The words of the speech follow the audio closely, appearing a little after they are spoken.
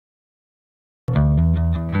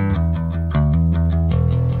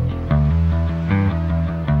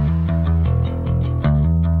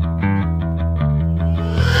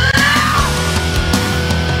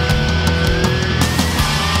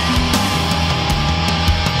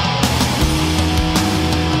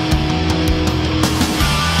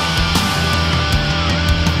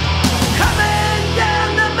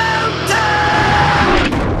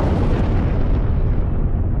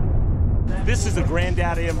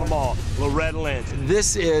them all, Loretta Lynns.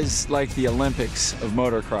 This is like the Olympics of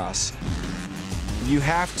motocross. You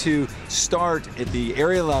have to start at the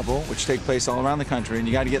area level, which take place all around the country, and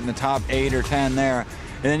you got to get in the top 8 or 10 there.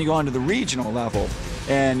 And then you go on to the regional level,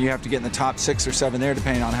 and you have to get in the top 6 or 7 there,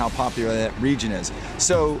 depending on how popular that region is.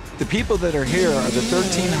 So the people that are here are the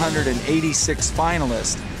 1,386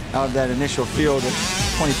 finalists out of that initial field of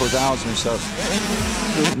 24,000 or so.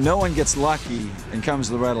 No one gets lucky and comes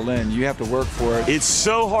to Loretta Lynn. You have to work for it. It's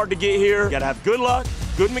so hard to get here. You gotta have good luck,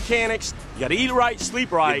 good mechanics, you gotta eat right,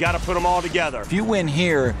 sleep right, you gotta put them all together. If you win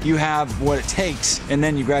here, you have what it takes, and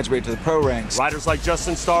then you graduate to the pro ranks. Riders like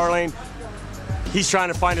Justin Starling, he's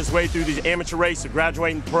trying to find his way through the amateur race to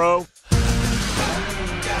graduating pro.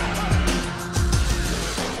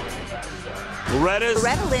 Loretta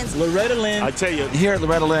Lynns. Loretta Lynns. I tell you, here at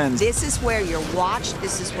Loretta Lynns, This is where you're watched.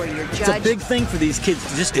 This is where you're judged. It's a big thing for these kids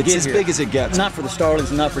just to it's get as here. big as it gets. Not for the Starlings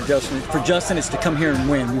and not for Justin. For Justin, it's to come here and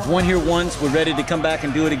win. We've won here once. We're ready to come back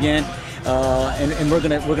and do it again, and we're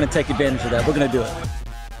gonna take advantage of that. We're gonna do it.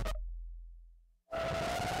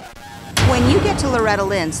 When you get to Loretta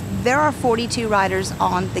Lynns, there are 42 riders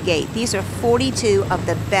on the gate. These are 42 of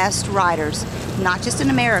the best riders, not just in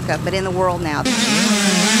America, but in the world now.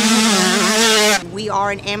 We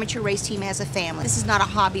are an amateur race team as a family. This is not a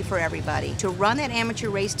hobby for everybody. To run that amateur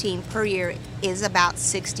race team per year is about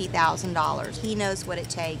 $60,000. He knows what it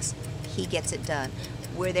takes. He gets it done.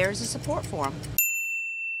 We're there as a support for him.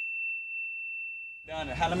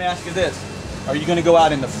 Let me ask you this. Are you going to go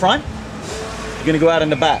out in the front? You're going to go out in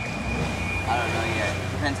the back? I don't know yet.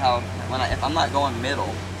 Depends how, if I'm not going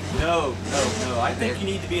middle. No. I think you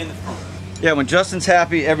need to be in the front. Yeah, when Justin's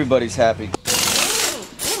happy, everybody's happy.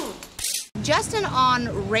 Justin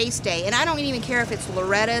on race day, and I don't even care if it's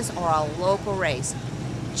Loretta's or a local race,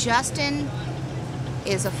 Justin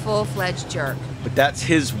is a full-fledged jerk. But that's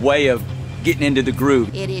his way of getting into the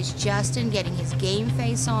groove. It is Justin getting his game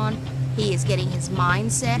face on. He is getting his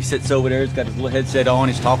mindset. He sits over there, he's got his little headset on,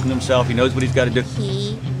 he's talking to himself, he knows what he's got to do.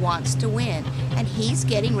 He wants to win, and he's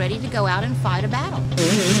getting ready to go out and fight a battle.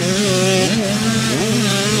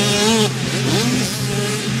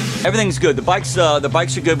 Everything's good. The bikes are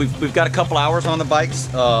good. We've got a couple hours on the bikes.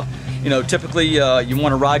 You know, typically you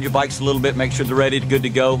want to ride your bikes a little bit, make sure they're ready, good to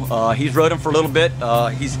go. He's rode them for a little bit.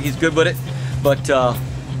 He's good with it, but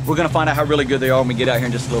we're gonna find out how really good they are when we get out here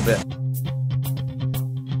in just a little bit.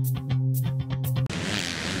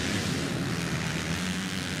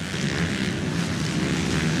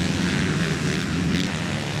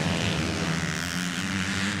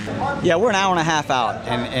 Yeah, we're an hour and a half out,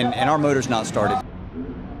 and our motor's not started.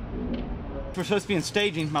 We're supposed to be in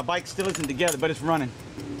staging. My bike still isn't together, but it's running.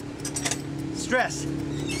 Stress.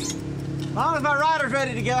 As long as my rider's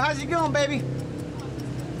ready to go. How's he going, baby?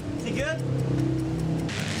 Is he good?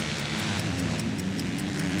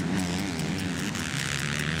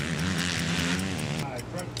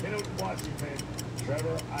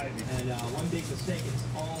 And one big mistake, it's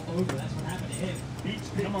all over. That's what happened to him.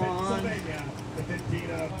 Come on.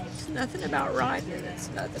 It's nothing about riding, it's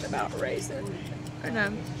nothing about racing. And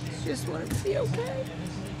I just want it to be okay.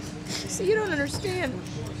 So you don't understand.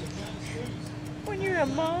 When you're a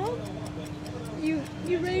mom, you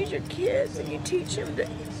raise your kids and you teach them to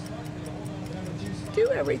do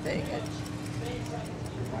everything. And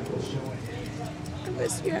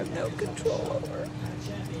unless you have no control over it.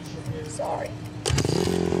 Sorry.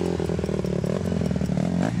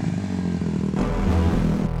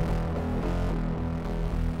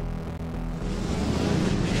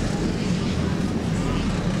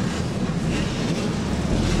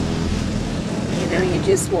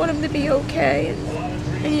 You just want them to be okay,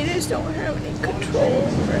 and you just don't have any control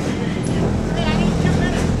over it.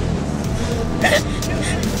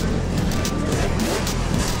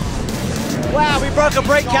 Wow, we broke a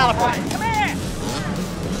brake caliper. Come here!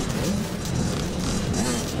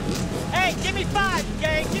 Hey, give me 5,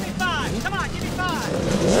 gang, give me 5. Come on, give me 5.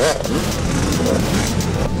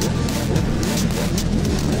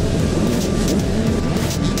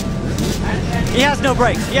 He has no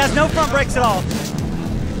brakes. He has no front brakes at all.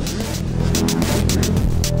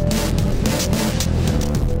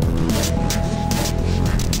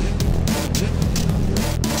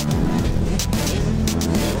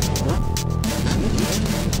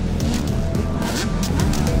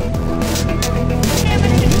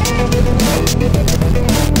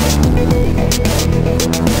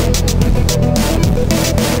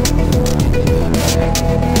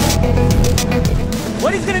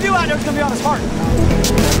 What he's gonna do out there is gonna be on his heart.